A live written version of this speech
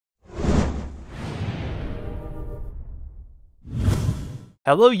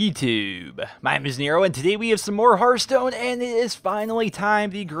Hello YouTube, my name is Nero, and today we have some more Hearthstone, and it is finally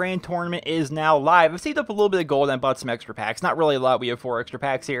time. The Grand Tournament is now live. I've saved up a little bit of gold and bought some extra packs. Not really a lot, we have 4 extra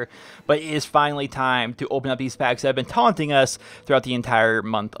packs here, but it is finally time to open up these packs that have been taunting us throughout the entire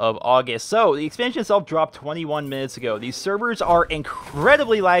month of August. So, the expansion itself dropped 21 minutes ago. These servers are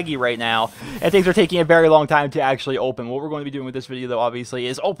incredibly laggy right now, and things are taking a very long time to actually open. What we're going to be doing with this video, though, obviously,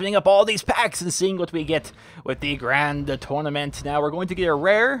 is opening up all these packs and seeing what we get with the Grand Tournament. Now, we're going to get a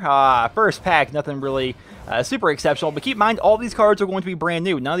rare first pack, nothing really super exceptional, but keep in mind all these cards are going to be brand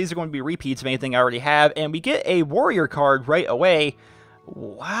new. None of these are going to be repeats of anything I already have, and we get a warrior card right away.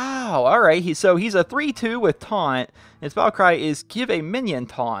 Wow, alright, so he's a 3-2 with taunt, and his battle cry is give a minion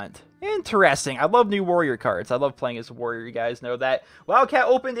taunt. Interesting. I love new warrior cards. I love playing as a warrior, you guys know that. Wildcat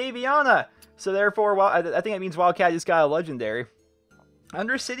opened Aviana, so therefore, well, I think that means Wildcat just got a legendary.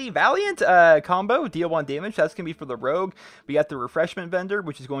 Undercity Valiant combo, deal 1 damage. That's going to be for the rogue. We got the Refreshment Vendor,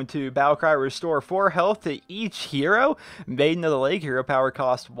 which is going to Battlecry restore 4 health to each hero. Maiden of the Lake, hero power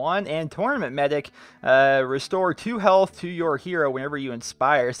cost 1. And Tournament Medic, restore 2 health to your hero whenever you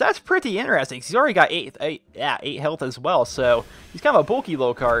inspire. So that's pretty interesting. He's already got 8 health as well, so he's kind of a bulky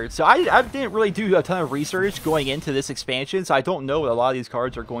low card. So I didn't really do a ton of research going into this expansion, so I don't know what a lot of these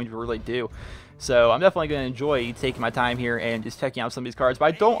cards are going to really do. So I'm definitely going to enjoy taking my time here and just checking out some of these cards. But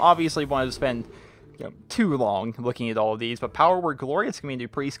I don't obviously want to spend too long looking at all of these. But Power Word Glorious can be a new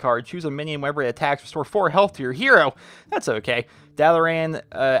priest card. Choose a minion whenever it attacks. Restore 4 health to your hero. That's okay. Dalaran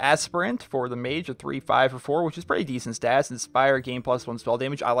Aspirant for the mage, a 3/5 for 4, which is pretty decent stats. Inspire, gain +1 spell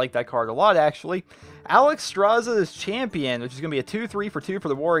damage. I like that card a lot, actually. Alex Straza's Champion, which is going to be a 2/3 for 2 for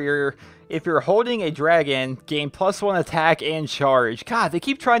the warrior. If you're holding a dragon, gain +1 attack and charge. God, they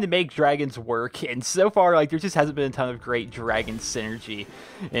keep trying to make dragons work, and so far, like, there just hasn't been a ton of great dragon synergy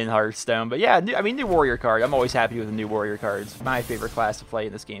in Hearthstone. But yeah, new warrior card. I'm always happy with the new warrior cards. My favorite class to play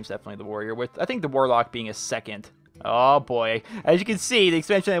in this game is definitely the warrior, with I think the warlock being a second. Oh boy. As you can see, the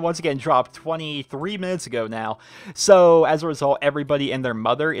expansion once again dropped 23 minutes ago now. So, as a result, everybody and their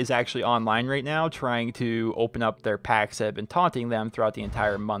mother is actually online right now trying to open up their packs that have been taunting them throughout the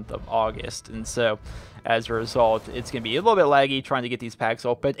entire month of August. And so, as a result, it's going to be a little bit laggy trying to get these packs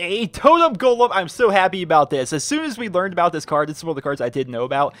open. A Totem Golem! I'm so happy about this. As soon as we learned about this card, this is one of the cards I didn't know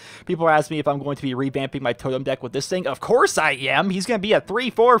about. People are asking me if I'm going to be revamping my Totem deck with this thing. Of course I am! He's going to be a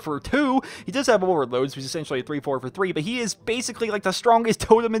 3/4 for 2. He does have overloads, which is essentially a 3/4 for 3, but he is basically like the strongest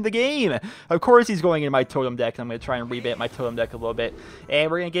totem in the game. Of course he's going into my Totem deck, and I'm going to try and revamp my Totem deck a little bit. And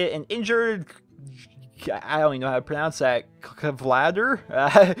we're going to get an injured... I don't even know how to pronounce that. Vladder?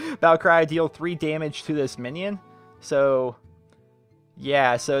 Battlecry, deal 3 damage to this minion. So,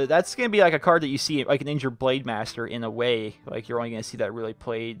 yeah, so that's going to be like a card that you see, like an injured Blade Master in a way. Like, you're only going to see that really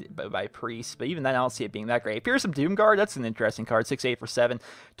played by priests. But even then, I don't see it being that great. Fearsome Doomguard, that's an interesting card. 6/8 for 7.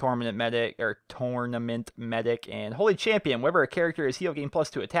 Tournament Medic, and Holy Champion. Whenever a character is healed, gain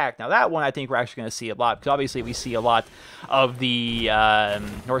 +2 attack. Now, that one I think we're actually going to see a lot. Because obviously, we see a lot of the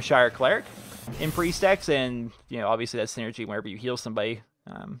Northshire Cleric in priest decks, and obviously that synergy whenever you heal somebody.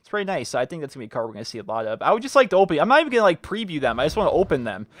 It's pretty nice. So I think that's gonna be a card we're gonna see a lot of. I would just like to open. I'm not even gonna like preview them. I just want to open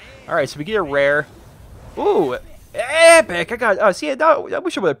them. All right, so we get a rare. Ooh, epic! I got. See, I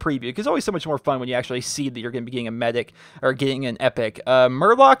wish I would have previewed, because it's always so much more fun when you actually see that you're gonna be getting a medic or getting an epic.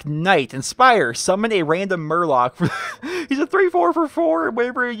 Murloc Knight, inspire, summon a random Murloc. He's a 3/4 for 4.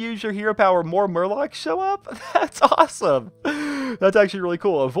 Whenever you use your hero power, more Murlocs show up. That's awesome. That's actually really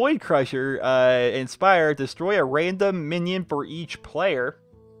cool. A Void Crusher, inspire, destroy a random minion for each player.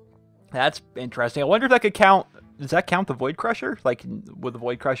 That's interesting. I wonder if that could count. Does that count the Void Crusher? Like, would the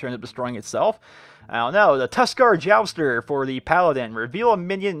Void Crusher end up destroying itself? I don't know. The Tuskar Jouster for the Paladin. Reveal a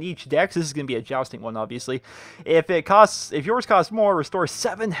minion in each deck. This is going to be a jousting one, obviously. If yours costs more, restore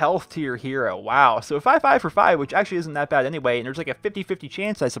 7 health to your hero. Wow. So 5/5 for 5, which actually isn't that bad anyway. And there's like a 50-50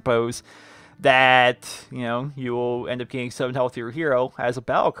 chance, I suppose, that, you will end up getting 7 health to your hero as a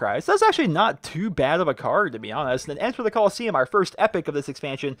battle cry. So that's actually not too bad of a card, to be honest. And Enter the Colosseum, our first epic of this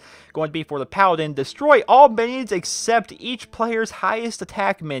expansion, going to be for the Paladin. Destroy all minions except each player's highest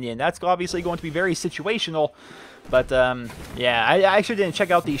attack minion. That's obviously going to be very situational. But, yeah, I actually didn't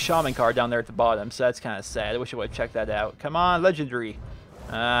check out the Shaman card down there at the bottom, so that's kind of sad. I wish I would have checked that out. Come on, Legendary.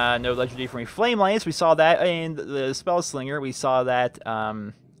 No Legendary for me. Flame Lance, we saw that. And the Spell Slinger, we saw that,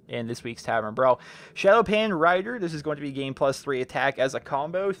 in this week's Tavern Brawl. Shadowpan Rider, this is going to be gain +3 attack as a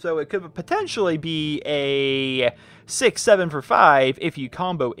combo, so it could potentially be a 6/7 for 5 if you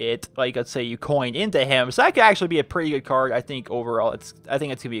combo it, like let's say you coin into him. So that could actually be a pretty good card. I think overall, I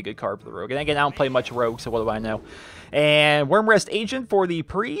think it's gonna be a good card for the rogue. And again, I don't play much rogue, so what do I know? And Wormrest Agent for the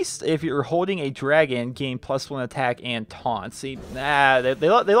priest. If you're holding a dragon, gain +1 attack and taunt. See, they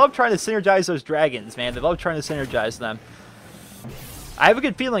love trying to synergize those dragons, man. They love trying to synergize them. I have a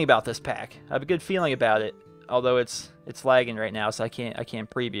good feeling about this pack. I have a good feeling about it. Although it's lagging right now, so I can't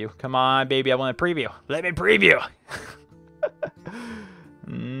preview. Come on, baby, I want to preview. Let me preview.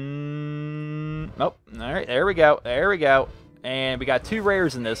 Oh, all right, there we go. There we go. And we got 2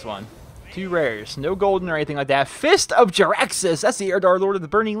 rares in this one. 2 rares. No golden or anything like that. Fist of Jaraxxus. That's the Eldar Lord of the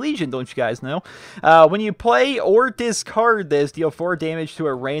Burning Legion, don't you guys know? When you play or discard this, deal 4 damage to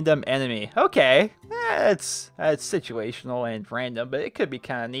a random enemy. Okay. That's situational and random, but it could be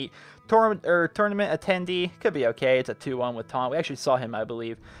kind of neat. Tournament attendee. Could be okay. It's a 2/1 with taunt. We actually saw him, I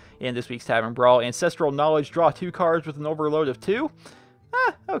believe, in this week's Tavern Brawl. Ancestral Knowledge. Draw 2 cards with an overload of 2.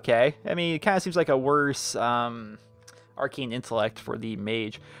 Okay. I mean, it kind of seems like a worse... Arcane Intellect for the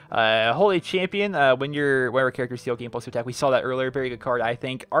Mage. Holy Champion, whenever characters steal gain +2 attack. We saw that earlier. Very good card, I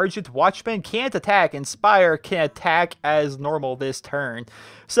think. Argent Watchman can't attack. Inspire can attack as normal this turn.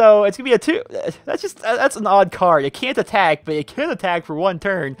 So it's going to be a 2. That's an odd card. It can't attack, but it can attack for 1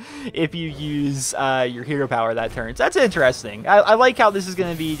 turn if you use your hero power that turn. So that's interesting. I like how this is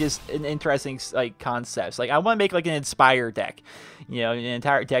going to be just an interesting like concept. Like I want to make like an Inspire deck. You know, an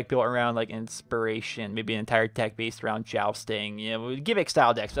entire deck built around like inspiration, maybe an entire deck based around jousting. You know, gimmick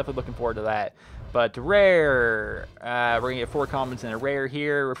style decks. Definitely looking forward to that. But rare, we're gonna get 4 commons and a rare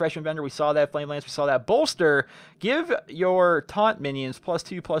here. Refreshment Vendor, we saw that. Flame Lance, we saw that. Bolster, give your taunt minions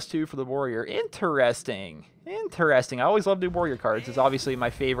 +2/+2 for the warrior. Interesting. Interesting. I always love new warrior cards. It's obviously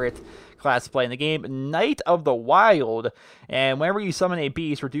my favorite class to play in the game. Knight of the Wild, and whenever you summon a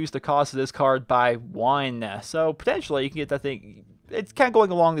beast, reduce the cost of this card by 1. So potentially you can get that thing. It's kind of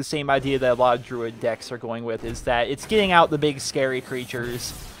going along the same idea that a lot of druid decks are going with, is that it's getting out the big scary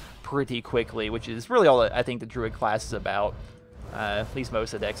creatures pretty quickly, which is really all I think the druid class is about. At least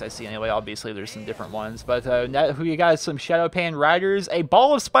most of the decks I see anyway. Obviously there's some different ones, but now we got some Shadowpan Riders. A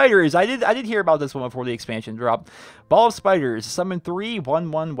Ball of Spiders. I did hear about this one before the expansion dropped. Ball of Spiders. Summon 3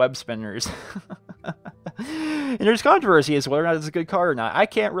 1/1 web spinners. And there's controversy as to whether or not it's a good card or not. I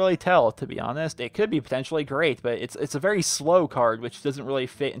can't really tell, to be honest. It could be potentially great, but it's a very slow card, which doesn't really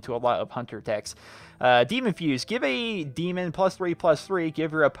fit into a lot of hunter decks. Demon Fuse. Give a demon +3/+3.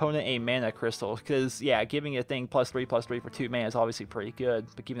 Give your opponent a mana crystal. Because, yeah, giving a thing +3/+3 for 2 mana is obviously pretty good.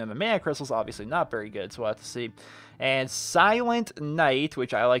 But giving them a mana crystal is obviously not very good, so we'll have to see. And Silent Knight,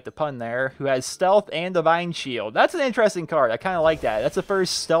 which I like the pun there, who has Stealth and Divine Shield. That's an interesting card. I kind of like that. That's the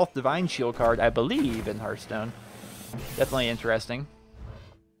first Stealth Divine Shield card, I believe, in Hearthstone. Definitely interesting.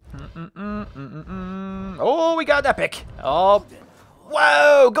 Oh, we got Epic. Oh,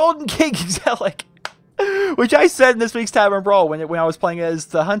 whoa, Golden King Exilic. Which I said in this week's Tavern Brawl when I was playing as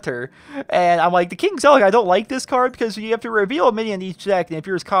the Hunter. And I'm like, the King Zelig, I don't like this card because you have to reveal a minion in each deck, and if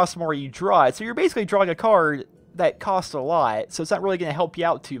yours costs more, you draw it. So you're basically drawing a card that costs a lot, so it's not really going to help you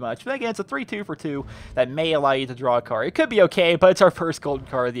out too much. But again, it's a 3/2 for 2 that may allow you to draw a card. It could be okay, but it's our first golden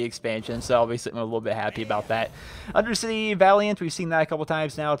card of the expansion, so obviously I'm a little bit happy about that. Undercity Valiant, we've seen that a couple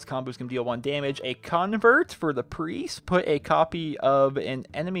times now. Its combos can deal 1 damage. A Convert for the Priest. Put a copy of an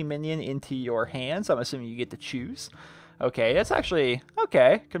enemy minion into your hands. I'm assuming you get to choose. Okay, that's actually...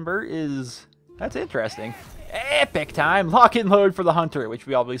 Okay, Convert is... That's interesting. Epic time. Lock and load for the Hunter, which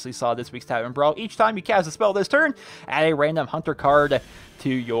we obviously saw this week's Tavern Brawl. Each time you cast a spell this turn, add a random Hunter card to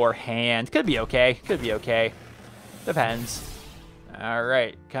your hand. Could be okay. Could be okay. Depends.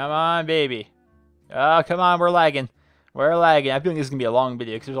 Alright. Come on, baby. Oh, come on. We're lagging. We're lagging. I'm feeling this is going to be a long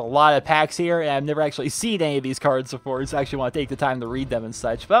video because there's a lot of packs here, and I've never actually seen any of these cards before, so I actually want to take the time to read them and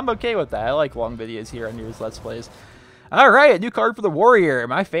such. But I'm okay with that. I like long videos here on Near's Let's Plays. Alright, a new card for the Warrior.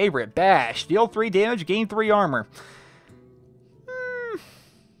 My favorite. Bash. Deal 3 damage, gain 3 armor.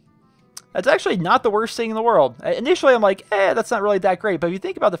 That's actually not the worst thing in the world. Initially, I'm like, that's not really that great. But if you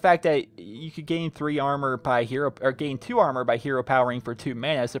think about the fact that you could gain 3 armor by hero, or gain 2 armor by hero powering for 2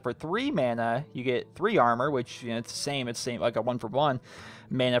 mana. So for 3 mana, you get 3 armor, which, you know, it's the same. It's the same, like a 1-for-1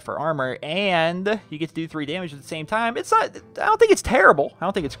 mana for armor, and you get to do 3 damage at the same time. It's not, I don't think it's terrible. I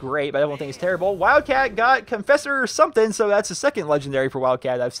don't think it's great, but I don't think it's terrible. Wildcat got Confessor or something, so that's the second legendary for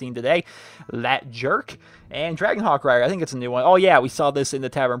Wildcat I've seen today. That jerk. And Dragonhawk Rider, I think it's a new one. Oh yeah, we saw this in the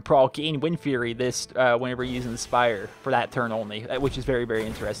Tavern Brawl. Gain Wind Fury this whenever you use Inspire for that turn only, which is very, very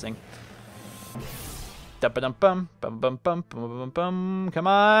interesting. Dum-ba-dum-bum, bum-bum-bum, bum-bum-bum. Come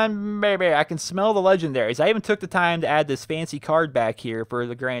on, baby. I can smell the legendaries. I even took the time to add this fancy card back here for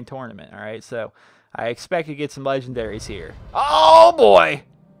the grand tournament. All right, so I expect to get some legendaries here. Oh, boy.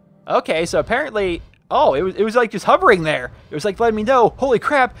 Okay, so apparently... Oh, it was like just hovering there. It was like letting me know, holy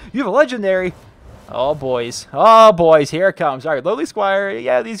crap, you have a legendary. Oh, boys. Oh, boys. Here it comes. All right, Lowly Squire.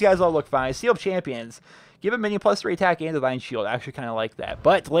 Yeah, these guys all look fine. Steel Champions. Give a minion +3 attack and Divine Shield. I actually kind of like that.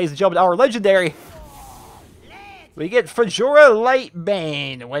 But, ladies and gentlemen, our legendary... We get Fajora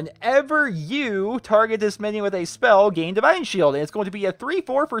Lightbane. Whenever you target this minion with a spell, gain Divine Shield. And it's going to be a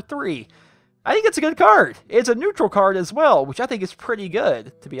 3/4 for 3. I think it's a good card. It's a neutral card as well, which I think is pretty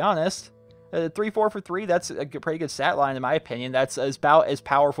good, to be honest. 3/4 for 3, that's a pretty good stat line in my opinion. That's about as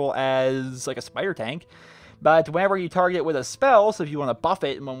powerful as like a spider tank. But whenever you target it with a spell, so if you want to buff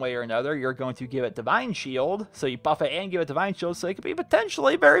it in one way or another, you're going to give it Divine Shield. So you buff it and give it Divine Shield, so it could be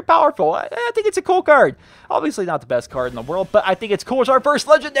potentially very powerful. I think it's a cool card. Obviously not the best card in the world, but I think it's cool. It's our first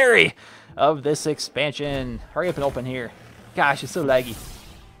legendary of this expansion. Hurry up and open here. Gosh, it's so laggy.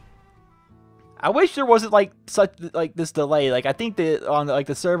 I wish there wasn't like this delay. Like I think that on like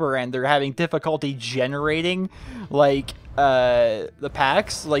the server end, they're having difficulty generating like the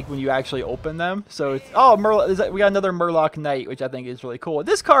packs like when you actually open them. So it's we got another Murloc Knight, which I think is really cool.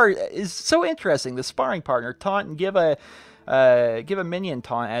 This card is so interesting. The sparring partner taunt and give a minion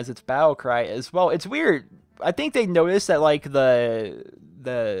taunt as its battle cry as well. It's weird. I think they noticed that like the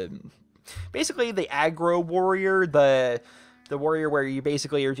basically the aggro warrior, the warrior where you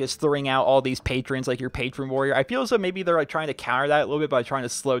basically are just throwing out all these patrons, like your patron warrior. I feel as though maybe they're like trying to counter that a little bit by trying to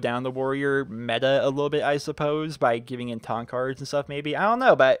slow down the warrior meta a little bit, I suppose, by giving in taunt cards and stuff maybe. I don't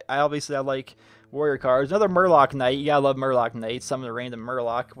know, but I like warrior cards. Another Murloc Knight. You gotta love Murloc Knight. Summon a random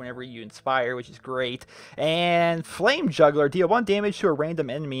Murloc whenever you inspire, which is great. And Flame Juggler. Deal 1 damage to a random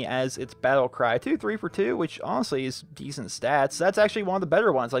enemy as its battle cry. 2/3 for 2, which honestly is decent stats. That's actually one of the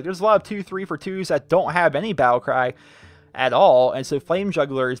better ones. Like there's a lot of 2/3 for 2s that don't have any battle cry at all, and so Flame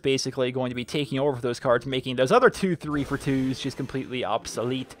Juggler is basically going to be taking over those cards, making those other 2/3 for 2s just completely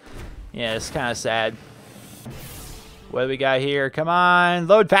obsolete. Yeah, it's kind of sad. What do we got here? Come on,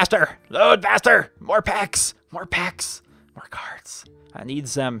 load faster! Load faster! More packs! More packs! More cards. I need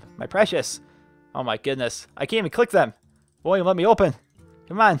them. My precious. Oh my goodness. I can't even click them. Won't even let me open.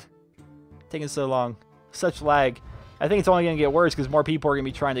 Come on. Taking so long. Such lag. I think it's only going to get worse because more people are going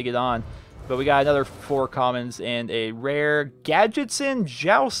to be trying to get on. But we got another 4 commons and a rare Gadgetson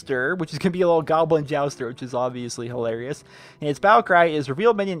Jouster, which is going to be a little Goblin Jouster, which is obviously hilarious. And its battle cry is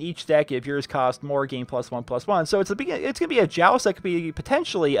reveal minion each deck. If yours cost more, gain +1/+1. So it's going to be a Joust that could be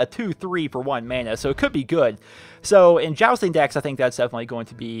potentially a 2/3 for 1 mana. So it could be good. So in Jousting decks, I think that's definitely going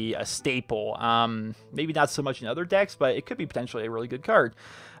to be a staple. Maybe not so much in other decks, but it could be potentially a really good card.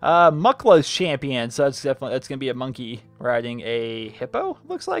 Mukla's Champion, so that's going to be a monkey riding a hippo,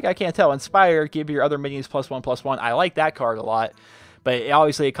 looks like. I can't tell. Inspire, give your other minions +1/+1. I like that card a lot, but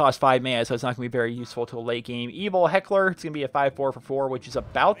obviously it costs 5 mana, so it's not going to be very useful to a late game. Evil Heckler, it's going to be a 5/4 for 4, which is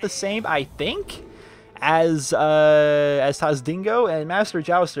about the same, I think, as Tazdingo. And Master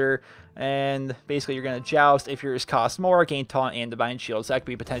Jouster, and basically you're going to joust. If yours costs more, gain taunt and Divine Shield. So that could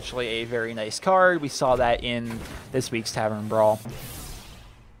be potentially a very nice card. We saw that in this week's Tavern Brawl.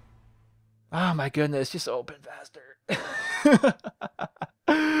 Oh my goodness, just open faster.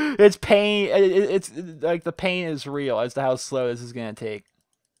 It's pain. It's like the pain is real as to how slow this is going to take.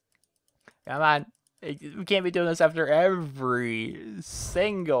 Come on. We can't be doing this after every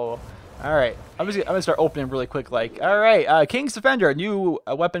single... All right, I'm gonna start opening really quick. Like, all right, King's Defender, a new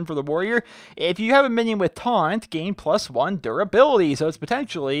weapon for the warrior. If you have a minion with taunt, gain +1 durability. So it's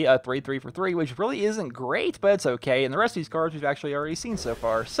potentially a 3/3 for 3, which really isn't great, but it's okay. And the rest of these cards we've actually already seen so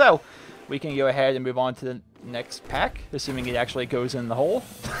far. So we can go ahead and move on to the next pack, assuming it actually goes in the hole.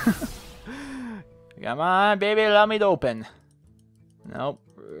 Come on, baby, allow me to open. Nope,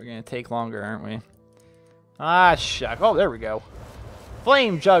 we're gonna take longer, aren't we? Ah, shuck. Oh, there we go.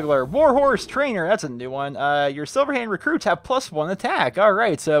 Flame Juggler, Warhorse Trainer, that's a new one. Your Silverhand recruits have +1 attack.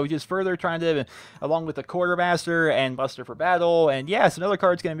 Alright, so just further trying to, along with the Quartermaster and Buster for Battle, and yes, another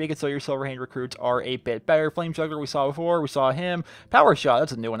card's going to make it so your Silverhand recruits are a bit better. Flame Juggler we saw before, we saw him. Power Shot,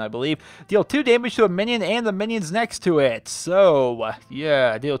 that's a new one I believe. Deal 2 damage to a minion and the minions next to it. So,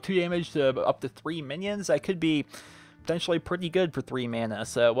 yeah, deal 2 damage to up to 3 minions. That could be potentially pretty good for 3 mana,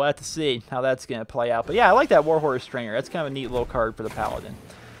 so we'll have to see how that's going to play out. But yeah, I like that Warhorse Trainer. That's kind of a neat little card for the Paladin.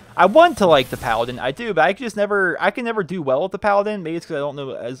 I want to like the Paladin, I do, but I can never do well with the Paladin. Maybe it's because I don't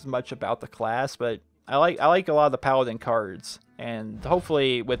know as much about the class, but I like a lot of the Paladin cards, and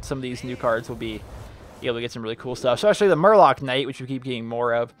hopefully with some of these new cards we'll be able to get some really cool stuff, especially the Murloc Knight, which we keep getting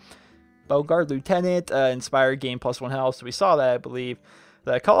more of. Bogart Lieutenant, Inspire, gain +1 health. So we saw that, I believe.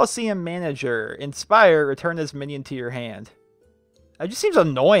 The Coliseum Manager, Inspire, return this minion to your hand. It just seems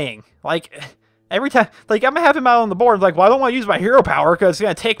annoying. Like, every time, like, I'm gonna have him out on the board. Like, well, I don't want to use my hero power because it's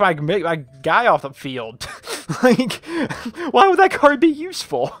gonna take my guy off the field. Like, why would that card be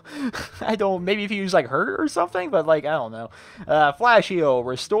useful? I don't. Maybe if you use like Hurt or something, but like, I don't know. Flash Heal,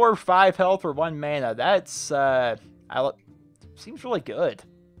 restore 5 health for 1 mana. That's seems really good,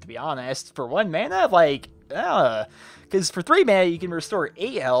 to be honest. For 1 mana, like, because for 3 mana you can restore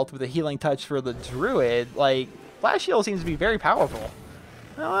 8 health with a healing touch for the Druid. Like, Flash Heal seems to be very powerful.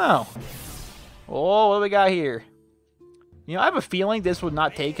 I don't know. Oh, what do we got here? You know, I have a feeling this would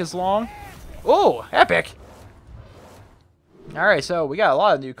not take as long. Oh, epic! Alright, so we got a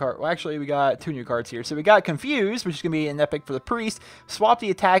lot of new cards. Well, actually, we got 2 new cards here. So we got Confused, which is going to be an epic for the Priest. Swap the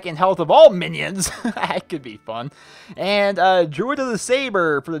attack and health of all minions. That could be fun. And Druid of the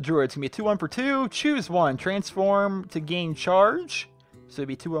Saber for the Druid. It's going to be a 2-1 for 2. Choose one. Transform to gain charge. So it'd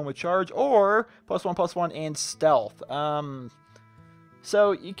be 2-1 with charge. Or +1/+1 and stealth.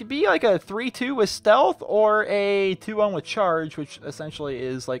 So you could be like a 3-2 with stealth or a 2-1 with charge, which essentially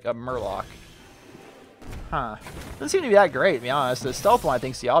is like a Murloc. Huh. Doesn't seem to be that great, to be honest. The stealth one I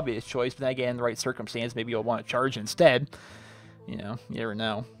think is the obvious choice, but then again, in the right circumstance, maybe you'll want to charge instead. You know, you never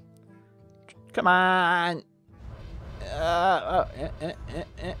know. Come on!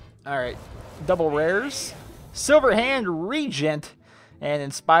 Alright. Double rares. Silverhand Regent. And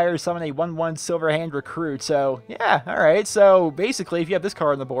Inspire, summon a 1/1 Silverhand Recruit. So, yeah, alright. So, basically, if you have this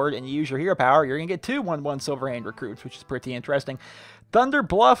card on the board and you use your hero power, you're going to get 2 1/1 Silverhand Recruits, which is pretty interesting. Thunder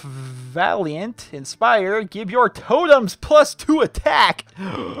Bluff Valiant, Inspire, give your totems +2 attack.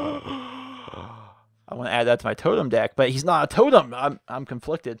 I want to add that to my totem deck, but he's not a totem. I'm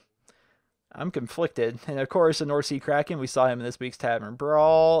conflicted. I'm conflicted. And of course, the North Sea Kraken, we saw him in this week's Tavern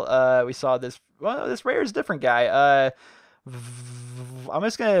Brawl. We saw this, well, this rare is a different guy. I'm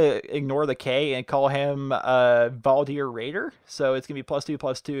just going to ignore the K and call him Valdir Raider. So it's going to be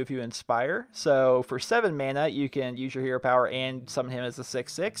 +2/+2 if you Inspire. So for 7 mana, you can use your hero power and summon him as a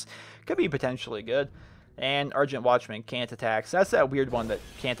 6/6. Could be potentially good. And Argent Watchman can't attack. So that's that weird one that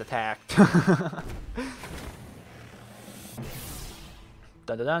can't attack.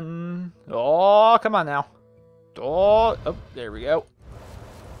 Dun dun dun. Oh, come on now. Oh, there we go.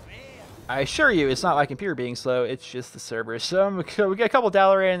 I assure you, it's not my computer being slow, it's just the server. So we got a couple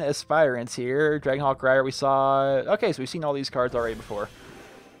Dalaran Aspirants here. Dragonhawk Rider we saw. Okay, so we've seen all these cards already before.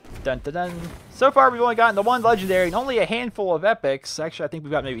 Dun dun dun. So far, we've only gotten the 1 legendary and only a handful of epics. Actually, I think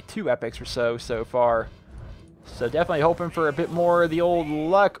we've got maybe 2 epics or so far. So definitely hoping for a bit more of the old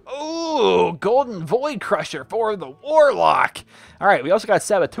luck. Ooh, Golden Void Crusher for the Warlock. All right, we also got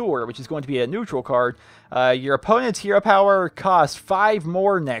Saboteur, which is going to be a neutral card. Your opponent's hero power costs 5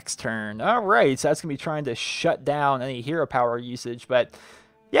 more next turn. All right, so that's going to be trying to shut down any hero power usage. But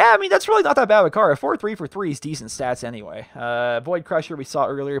yeah, I mean, that's really not that bad of a card. A 4/3 for 3 is decent stats anyway. Void Crusher we saw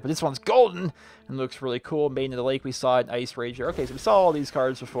earlier, but this one's golden and looks really cool. Maiden of the Lake we saw it. Ice Rager. Okay, so we saw all these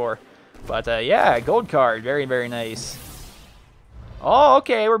cards before. But yeah, gold card, very, very nice. Oh,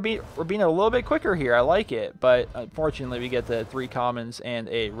 okay, we're being a little bit quicker here. I like it, but unfortunately we get the 3 commons and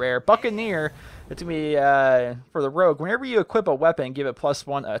a rare Buccaneer. It's gonna be for the rogue. Whenever you equip a weapon, give it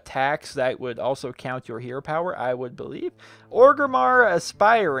 +1 attacks. That would also count your hero power, I would believe. Orgrimmar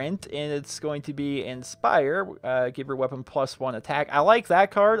Aspirant, and it's going to be Inspire. Give your weapon +1 attack. I like that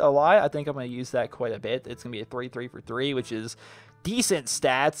card a lot. I think I'm gonna use that quite a bit. It's gonna be a 3/3 for 3, which is decent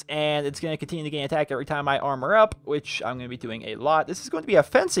stats, and it's going to continue to gain attack every time I armor up, which I'm going to be doing a lot. This is going to be a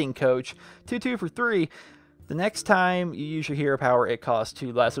Fencing Coach, 2/2 for 3. The next time you use your hero power, it costs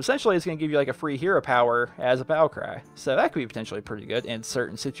 2 less. So essentially, it's going to give you like a free hero power as a Battlecry. So that could be potentially pretty good in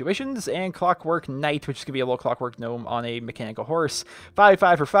certain situations. And Clockwork Knight, which is going to be a little Clockwork Gnome on a mechanical horse.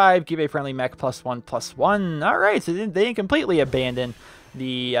 5/5 for 5. Give a friendly mech +1/+1. All right, so they didn't completely abandon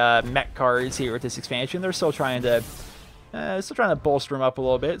the mech cards here with this expansion. They're still trying to bolster them up a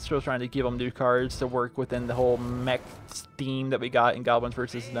little bit. Still trying to give them new cards to work within the whole mech theme that we got in Goblins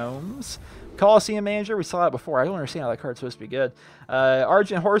vs. Gnomes. Coliseum Manager, we saw that before. I don't understand how that card's supposed to be good.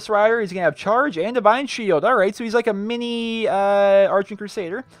 Argent Horse Rider, he's going to have Charge and Divine Shield. Alright, so he's like a mini Argent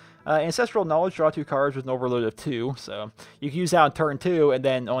Crusader. Ancestral Knowledge, draw 2 cards with an overload of 2. So you can use that on turn 2 and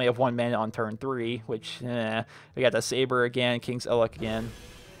then only have 1 mana on turn 3, which, we got the Saber again, King's Elec again.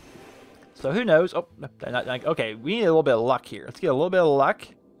 So who knows? Oh, okay, we need a little bit of luck here. Let's get a little bit of luck.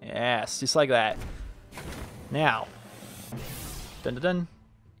 Yes, just like that. Now. Dun dun dun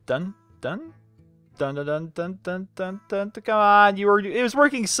dun dun dun dun dun dun dun dun dun. Come on, it was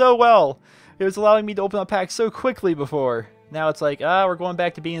working so well. It was allowing me to open up packs so quickly before. Now it's like, we're going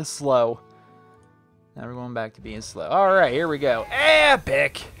back to being slow. Now we're going back to being slow. Alright, here we go.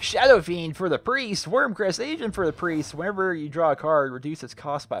 Epic! Shadow Fiend for the Priest. Wormcrest Agent for the Priest. Whenever you draw a card, reduce its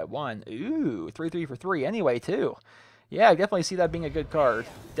cost by 1. Ooh, 3/3 for 3 anyway, too. Yeah, I definitely see that being a good card.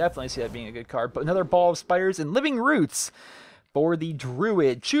 Definitely see that being a good card. But another Ball of Spires and Living Roots for the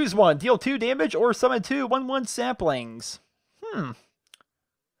Druid. Choose one. Deal 2 damage or summon 2 1/1 samplings.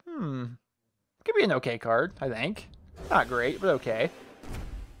 Could be an okay card, I think. Not great, but okay.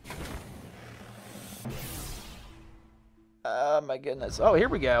 Oh my goodness. Oh, here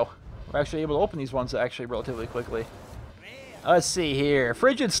we go. We're actually able to open these ones actually relatively quickly. Let's see here.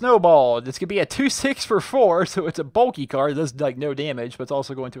 Frigid Snowball. This could be a 2/6 for 4, so it's a bulky card. It does like no damage, but it's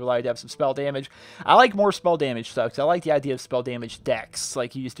also going to allow you to have some spell damage. I like more spell damage stuff, because I like the idea of spell damage decks.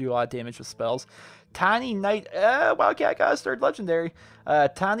 Like, you used to do a lot of damage with spells. Tiny Knight. Wildcat got his 3rd legendary.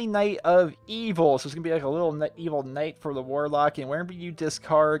 Tiny Knight of Evil. So it's going to be like a little evil knight for the Warlock, and whenever you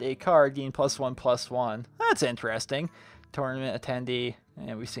discard a card, gain +1/+1. That's interesting. Tournament attendee,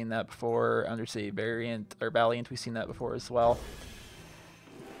 and we've seen that before. Undersea variant or Valiant, we've seen that before as well.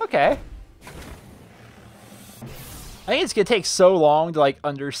 Okay. I think it's gonna take so long to like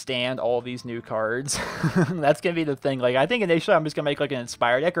understand all these new cards. That's gonna be the thing. Like, I think initially I'm just gonna make like an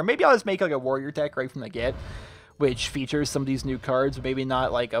Inspire deck, or maybe I'll just make like a Warrior deck right from the get, which features some of these new cards, but maybe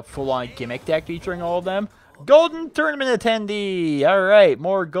not like a full-on gimmick deck featuring all of them. Golden Tournament attendee. All right,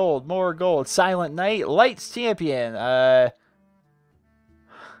 more gold, more gold. Silent Knight, Lights Champion.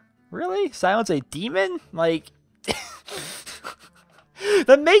 Really? Silence a demon? Like,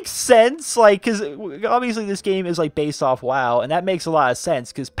 that makes sense. Like, because obviously this game is like based off WoW, and that makes a lot of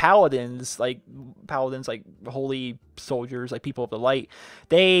sense. Because paladins, like holy soldiers, like people of the light,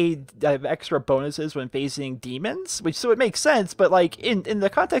 they have extra bonuses when facing demons, which so it makes sense. But like in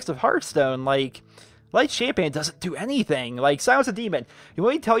the context of Hearthstone, like, Light Champion doesn't do anything. Like, Silence a Demon. You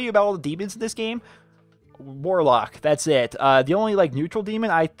want me to tell you about all the demons in this game? Warlock. That's it. The only, like, neutral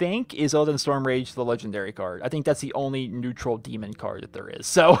demon, I think, is Elden Stormrage, the legendary card. I think that's the only neutral demon card that there is.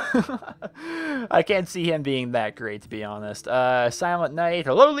 So, I can't see him being that great, to be honest. Silent Knight,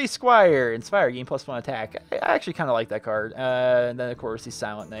 Lowly Squire. Inspire, gain +1 attack. I actually kind of like that card. And then, of course, the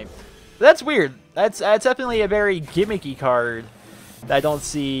Silent Knight. But that's weird. That's definitely a very gimmicky card that I don't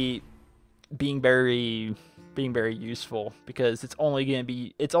see being very useful, because it's only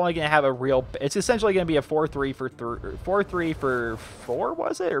gonna have a real, it's essentially gonna be a 4/3 for 4/3 for 4,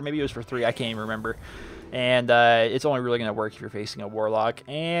 was it, or maybe it was for 3, I can't even remember. And it's only really gonna work if you're facing a Warlock.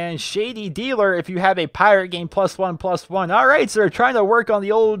 And Shady Dealer, if you have a pirate, gain +1/+1. All right, so they're trying to work on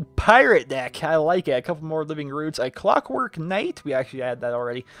the old pirate deck. I like it. A couple more Living Roots, a Clockwork Knight. We actually had that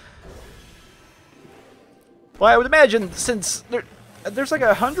already. Well, I would imagine since there's like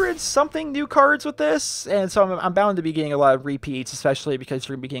 100-something new cards with this, and so I'm bound to be getting a lot of repeats, especially because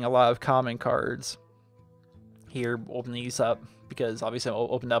you're going to be getting a lot of common cards. Here, opening these up, because obviously I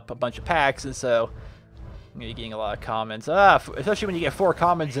opened up a bunch of packs, and so I'm going to be getting a lot of commons. Especially when you get 4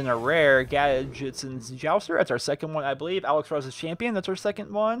 commons in a rare. Gadgets and Jouster, that's our second one, I believe. Alex Rose's Champion, that's our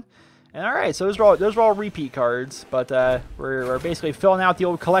second one. And alright, so those are all repeat cards, but we're basically filling out the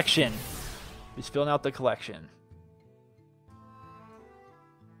old collection. Just filling out the collection.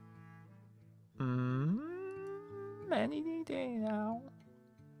 Any day now.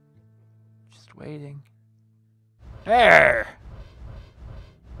 Just waiting. There!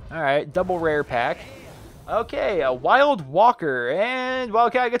 Alright, double rare pack. Okay, a Wild Walker, and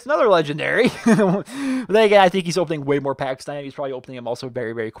Wildcat gets another legendary. But then again, I think he's opening way more packs than I am. He's probably opening them also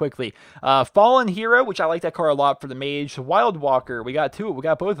very, very quickly. Fallen Hero, which I like that card a lot for the mage. Wild Walker, we got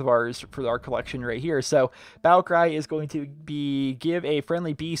both of ours for our collection right here. So Battlecry is going to give a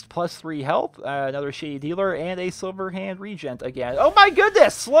friendly beast +3 health, another Shady Dealer, and a Silver Hand Regent again. Oh my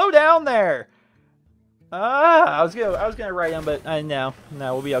goodness, slow down there. I was gonna write him, but no,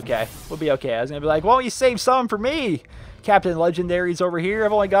 we'll be okay. We'll be okay. I was gonna be like, why don't you save some for me? Captain Legendary's over here.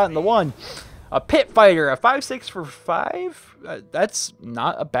 I've only gotten the one. A Pit Fighter, a 5/6 for 5. That's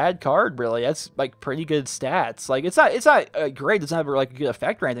not a bad card, really. That's like pretty good stats. Like, it's not great. It doesn't have like a good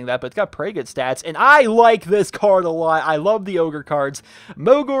effect or anything like that, but it's got pretty good stats. And I like this card a lot. I love the Ogre cards.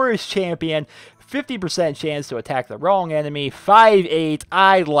 Mogor's Champion. 50% chance to attack the wrong enemy. 5/8.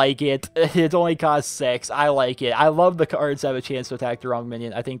 I like it. It only costs 6. I like it. I love the cards that have a chance to attack the wrong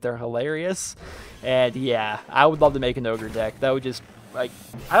minion. I think they're hilarious. And yeah, I would love to make an Ogre deck. That would just, like,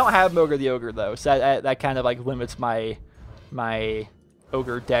 I don't have Mogre the Ogre though, so that kind of like limits my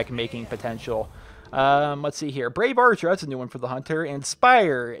Ogre deck making potential. Let's see here. Brave Archer, that's a new one for the Hunter.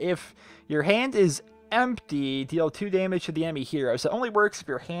 Inspire, if your hand is empty, deal 2 damage to the enemy hero. So it only works if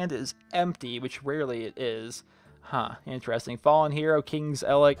your hand is empty, which rarely it is. Huh, interesting. Fallen Hero, King's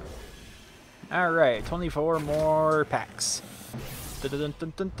Elec. Alright, 24 more packs. Dun, dun,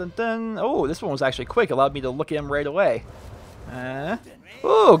 dun, dun, dun, dun. Oh, this one was actually quick. Allowed me to look at him right away.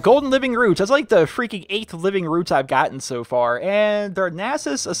 Oh, Golden Living Roots. That's like the freaking 8th Living Roots I've gotten so far. And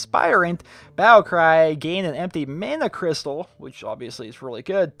Darnassus Aspirant, Battlecry, gain an empty mana crystal, which obviously is really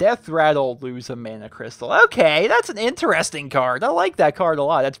good. Death Rattle, lose a mana crystal. Okay, that's an interesting card. I like that card a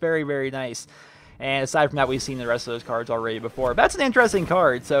lot. That's very, very nice. And aside from that, we've seen the rest of those cards already before. But that's an interesting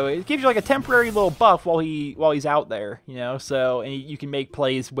card. So it gives you like a temporary little buff while he's out there, you know. So and you can make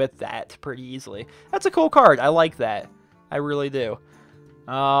plays with that pretty easily. That's a cool card. I like that. I really do.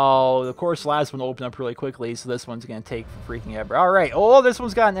 Oh, of course, the last one opened up really quickly, so this one's gonna take freaking ever. All right. Oh, this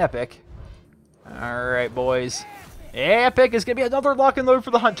one's got an epic. All right, boys. Epic is gonna be another lock and load for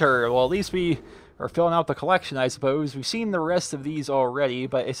the hunter. Well, at least we are filling out the collection, I suppose. We've seen the rest of these already,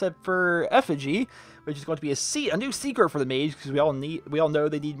 but except for Effigy, which is going to be a new secret for the mage, because we all know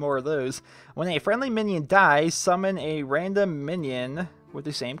they need more of those. When a friendly minion dies, summon a random minion with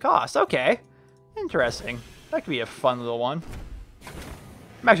the same cost. Okay, interesting. That could be a fun little one.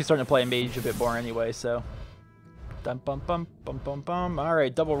 I'm actually starting to play mage a bit more anyway, so. Dum bum bum bum bum bum. All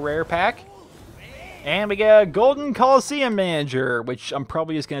right, double rare pack. And we get a Golden Coliseum Manager, which I'm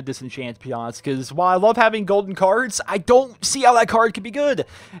probably just going to disenchant, to be honest, because while I love having golden cards, I don't see how that card could be good.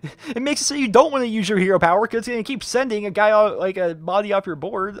 It makes it so you don't want to use your hero power, because it's going to keep sending a guy, like a body off your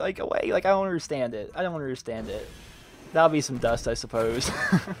board, like away. Like, I don't understand it. I don't understand it. That'll be some dust, I suppose.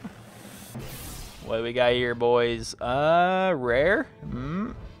 What do we got here, boys? Rare?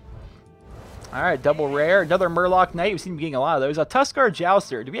 Alright, double rare. Another Murloc Knight. We've seen him getting a lot of those. A Tuskar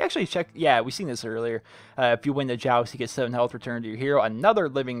Jouster. Did we actually check? Yeah, we've seen this earlier. If you win the joust, you get 7 health returned to your hero. Another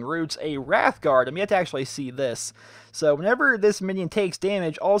Living Roots. A Wrathguard. I mean, you have to actually see this. So whenever this minion takes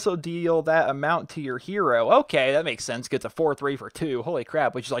damage, also deal that amount to your hero. Okay, that makes sense. Gets a 4/3 for 2. Holy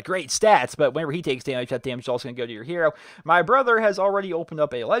crap, which is like great stats. But whenever he takes damage, that damage is also going to go to your hero. My brother has already opened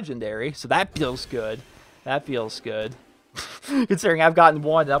up a legendary, so that feels good. That feels good. Considering I've gotten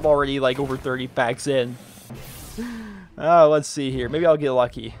one, and I'm already like over 30 packs in. Oh, let's see here. Maybe I'll get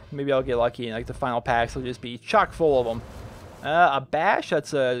lucky. Maybe I'll get lucky, and like the final packs will just be chock full of them. A Bash.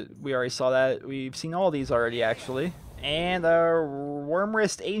 That's a. We already saw that. We've seen all these already, actually. And a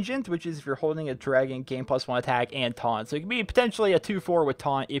Wormwrist Agent, which is if you're holding a dragon, gain +1 attack and taunt. So it could be potentially a 2/4 with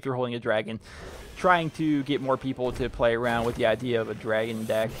taunt if you're holding a dragon. Trying to get more people to play around with the idea of a dragon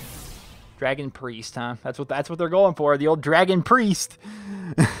deck. Dragon Priest, huh? That's what they're going for. The old Dragon Priest.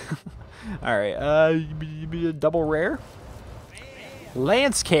 All right. Double rare.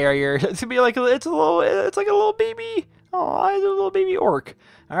 Lance Carrier. It's gonna be like it's like a little baby. Oh, it's a little baby orc.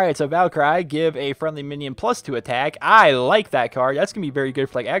 All right. So Valkyrie, give a friendly minion +2 attack. I like that card. That's gonna be very good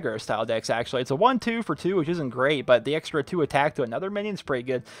for like aggro style decks. Actually, it's a 1/2 for 2, which isn't great, but the extra 2 attack to another minion is pretty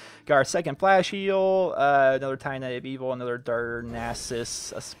good. Got our second Flash Heal, another Tiny Knight of Evil, another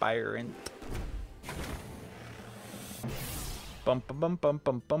Darnassus Aspirant.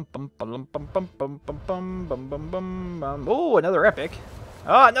 Oh, another epic.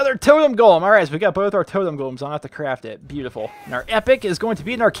 Oh, another Totem Golem. All right, so we got both our Totem Golems. I'll have to craft it. Beautiful. And our epic is going to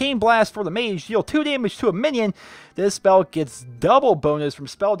be an Arcane Blast for the mage. Deal 2 damage to a minion. This spell gets double bonus from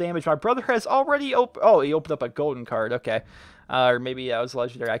spell damage. My brother has already opened... Oh, he opened up a golden card. Okay. Or maybe that was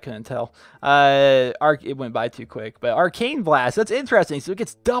legendary. I couldn't tell. It went by too quick. But Arcane Blast. That's interesting. So it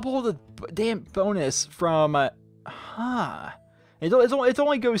gets double the damn bonus from... It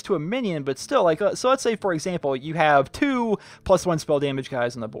only goes to a minion, but still, like, so let's say, for example, you have 2 +1 spell damage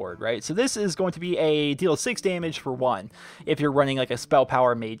guys on the board, right? So this is going to be a deal 6 damage for 1 if you're running, like, a spell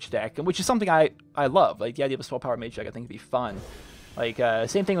power mage deck, which is something I love. Like, the idea of a spell power mage deck, I think, would be fun. Like,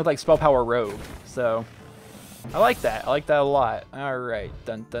 same thing with, like, spell power rogue. So, I like that. I like that a lot. All right.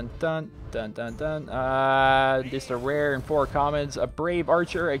 Dun, dun, dun, dun, dun, dun. Just a rare and 4 commons. A Brave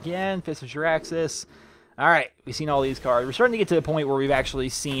Archer again. Fist of Jiraxis. All right, we've seen all these cards. We're starting to get to the point where we've actually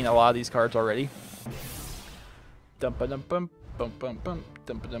seen a lot of these cards already.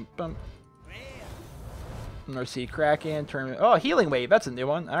 Mercy Kraken, Tournament. Oh, Healing Wave, that's a new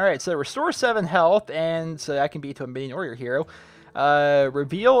one. All right, so restore 7 health, and so that can be to a minion or your hero.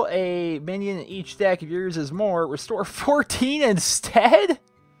 Reveal a minion in each deck. If yours is more, restore 14 instead?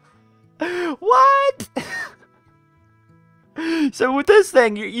 What? So with this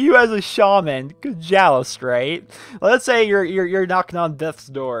thing, you as a shaman could joust, right? Let's say you're knocking on death's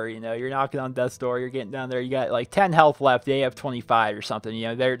door. You know, you're knocking on death's door. You're getting down there. You got like 10 health left. They have 25 or something. You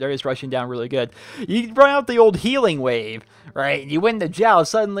know, they're just rushing down really good. You run out the old healing wave, right? You win the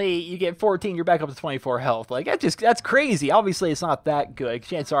joust. Suddenly you get 14. You're back up to 24 health. Like that's crazy. Obviously, it's not that good.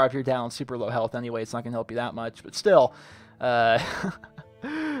 Chances are, if you're down super low health anyway, it's not gonna help you that much. But still,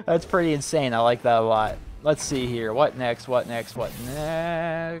 that's pretty insane. I like that a lot. Let's see here. What next? What next? What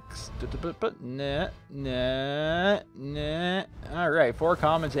next? All right, 4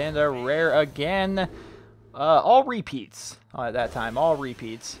 commons and a rare again. All repeats at that time. All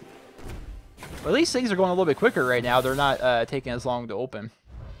repeats. But at least things are going a little bit quicker right now. They're not taking as long to open.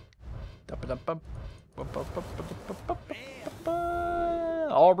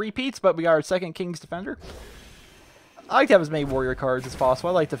 All repeats, but we got our second King's Defender. I like to have as many warrior cards as possible.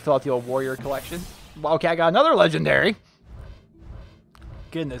 I like to fill out the old warrior collection. Okay, I got another legendary.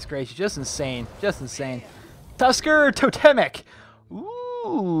 Goodness gracious, just insane. Just insane. Tusker Totemic.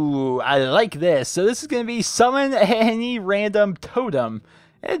 Ooh, I like this. So this is going to be summon any random totem.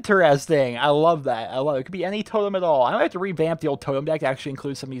 Interesting. I love that. I love it. It could be any totem at all. I might have to revamp the old totem deck to actually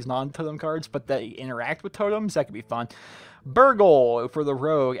include some of these non-totem cards, but that interact with totems. That could be fun. Burgle for the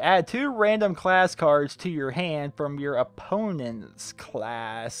rogue. Add 2 random class cards to your hand from your opponent's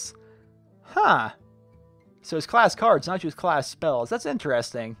class. Huh. So it's class cards, not just class spells. That's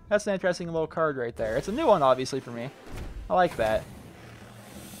interesting. That's an interesting little card right there. It's a new one, obviously, for me. I like that.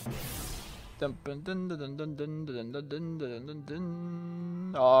 Oh, we're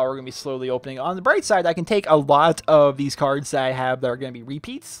going to be slowly opening. On the bright side, I can take a lot of these cards that I have that are going to be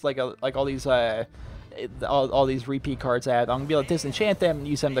repeats, like all these all these repeat cards I have. I'm going to be able to disenchant them and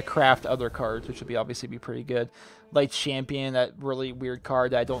use them to craft other cards, which would be obviously be pretty good. Like Champion, that really weird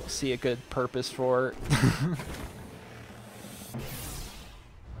card that I don't see a good purpose for.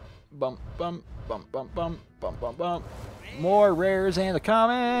 Bump, bump, bump, bump, bump, bump, bump, bump. More rares and a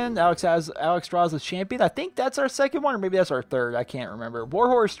common. Alex draws the champion. I think that's our second one, or maybe that's our third. I can't remember.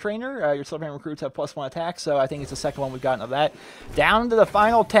 Warhorse Trainer. Your Silverhand recruits have +1 attack, so I think it's the second one we've gotten of that. Down to the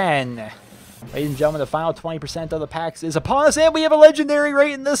final 10. Ladies and gentlemen, the final 20% of the packs is upon us, and we have a legendary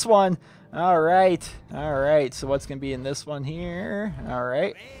right in this one. All right. So what's going to be in this one here? All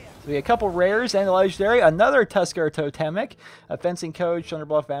right. So we have a couple rares and a legendary. Another Tusker Totemic. A fencing coach,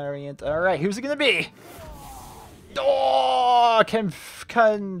 Thunderbluff variant. All right, who's it going to be? Oh,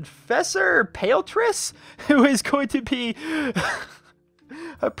 Confessor Paletriss, who is going to be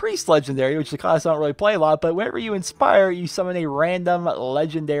a priest legendary, which the class don't really play a lot, but whenever you inspire, you summon a random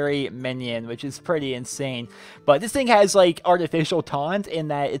legendary minion, which is pretty insane. But this thing has like artificial taunt in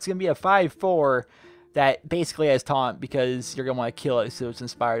that it's going to be a 5/4 that basically has taunt because you're going to want to kill it so its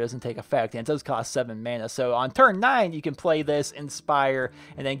inspire doesn't take effect, and it does cost 7 mana. So on turn 9, you can play this, inspire,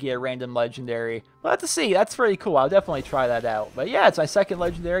 and then get a random legendary. We'll have to see. That's pretty cool. I'll definitely try that out. But yeah, it's my second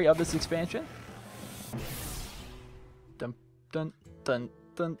legendary of this expansion. Dun dun dun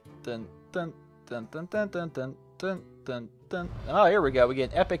dun dun dun dun dun dun dun dun dun dun dun. Oh, here we go. We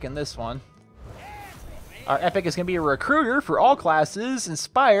get an epic in this one. Our epic is going to be a recruiter for all classes.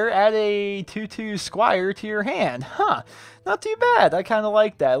 Inspire, add a 2/2 squire to your hand. Huh, not too bad. I kind of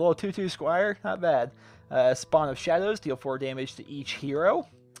like that. A little 2/2 squire, not bad. Spawn of Shadows, deal 4 damage to each hero.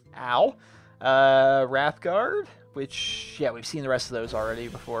 Ow. Wrathguard, which, yeah, we've seen the rest of those already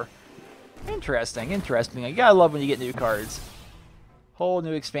before. Interesting. You gotta love when you get new cards. Whole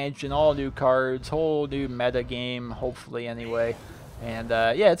new expansion, all new cards, whole new meta game, hopefully anyway. And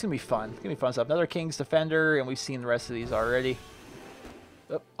yeah, it's gonna be fun. It's gonna be fun stuff. Another King's Defender, and we've seen the rest of these already.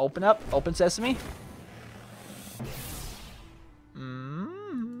 Oh, open up, open sesame.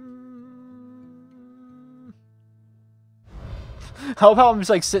 How about I'm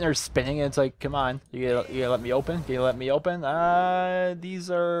just like sitting there spinning, and it's like, come on, you gotta let me open. Can you let me open? These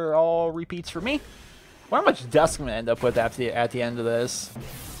are all repeats for me. I wonder how much dust I'm gonna end up with at the end of this.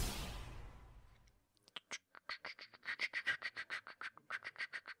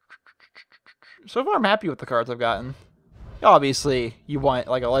 So far, I'm happy with the cards I've gotten. Obviously, you want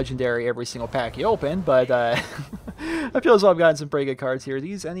like a legendary every single pack you open, but I feel as though I've gotten some pretty good cards here.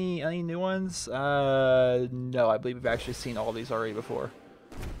 These any new ones? No, I believe we've actually seen all these already before.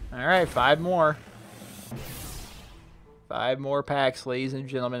 All right, 5 more. 5 more packs, ladies and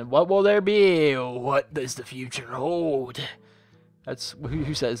gentlemen. What will there be? What does the future hold? That's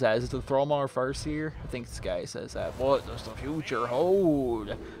who says that? Is it the Thrallmaw or Farseer? I think this guy says that. What does the future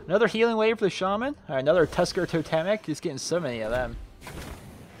hold? Another healing wave for the shaman. All right, another Tusker Totemic. Just getting so many of them.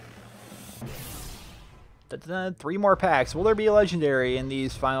 3 more packs. Will there be a legendary in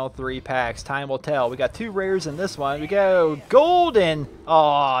these final 3 packs? Time will tell. We got 2 rares in this one. We go golden.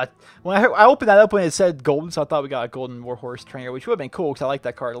 Aw. When I opened that up when it said golden, so I thought we got a golden Warhorse Trainer, which would have been cool because I like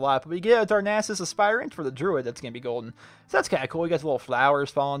that card a lot. But we get a Darnassus Aspirant for the Druid. That's going to be golden. So that's kind of cool. We got the little flowers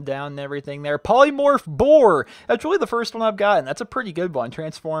falling down and everything there. Polymorph Boar. That's really the first one I've gotten. That's a pretty good one.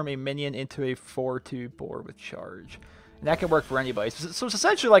 Transform a minion into a 4/2 boar with charge. And that can work for anybody. So it's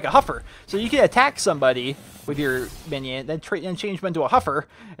essentially like a huffer. So you can attack somebody with your minion, then change them into a huffer,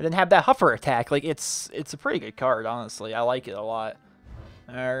 and then have that huffer attack. Like, it's a pretty good card, honestly. I like it a lot.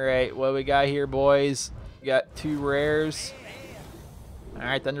 Alright, what we got here, boys? We got 2 rares.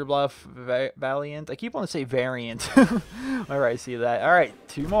 Alright, Thunderbluff Valiant. I keep wanting to say Variant. Whenever I see that. Alright,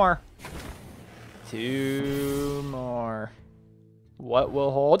 2 more. 2 more. What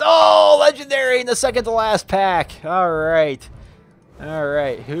will hold? Oh, legendary in the second to last pack. All right. All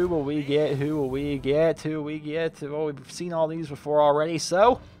right. Who will we get? Who will we get? Who will we get? Well, we've seen all these before already,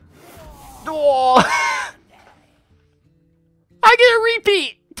 so. Oh! I get a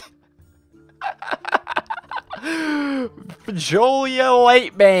repeat. Jolia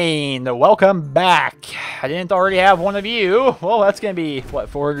Lightbane, welcome back. I didn't already have one of you. Well, that's going to be, what,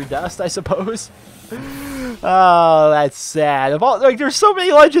 400 dust, I suppose? Oh, that's sad. Like, there's so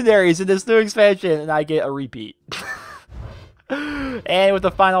many legendaries in this new expansion, and I get a repeat. And with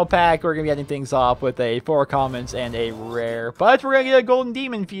the final pack, we're going to be ending things off with a 4 commons and a rare. But we're going to get a Golden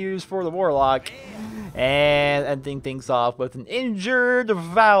Demon Fuse for the Warlock. And ending things off with an injured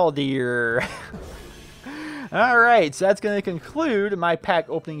Valdir. Alright, so that's going to conclude my pack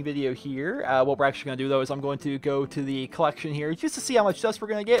opening video here. What we're actually going to do, though, is I'm going to go to the collection here just to see how much dust we're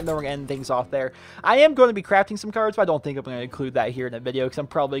going to get, and then we're going to end things off there. I am going to be crafting some cards, but I don't think I'm going to include that here in the video, because I'm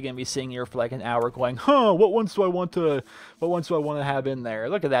probably going to be sitting here for like an hour going, what ones do I want to have in there?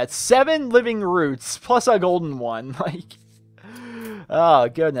 Look at that, 7 living roots, plus a golden one, like... Oh,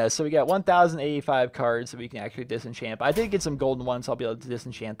 goodness. So we got 1,085 cards that we can actually disenchant. But I did get some golden ones, so I'll be able to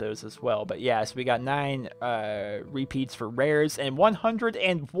disenchant those as well. But yeah, so we got 9 repeats for rares and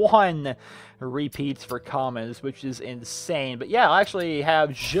 101 repeats for commons, which is insane. But yeah, I'll actually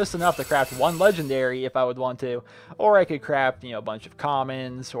have just enough to craft 1 legendary if I would want to. Or I could craft, you know, a bunch of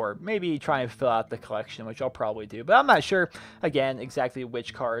commons, or maybe try and fill out the collection, which I'll probably do. But I'm not sure, again, exactly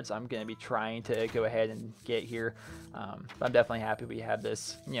which cards I'm going to be trying to go ahead and get here. But I'm definitely happy we have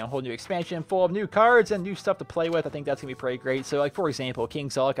this, you know, whole new expansion full of new cards and new stuff to play with. I think that's gonna be pretty great. So, like, for example, King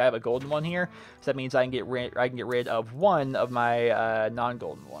Zuluk, I have a golden one here, so that means I can get rid of 1 of my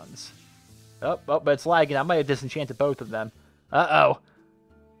non-golden ones. Oh, but it's lagging. I might have disenchanted both of them. Uh-oh.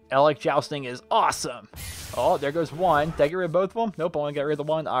 Elec Jousting is awesome. Oh, there goes 1. Did I get rid of both of them? Nope, only got rid of the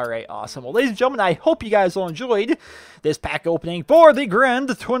 1. Alright, awesome. Well, ladies and gentlemen, I hope you guys all enjoyed this pack opening for the Grand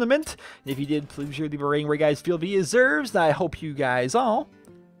Tournament. And if you did, please share the rating where you guys feel it deserves. And I hope you guys all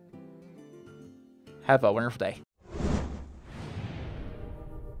have a wonderful day.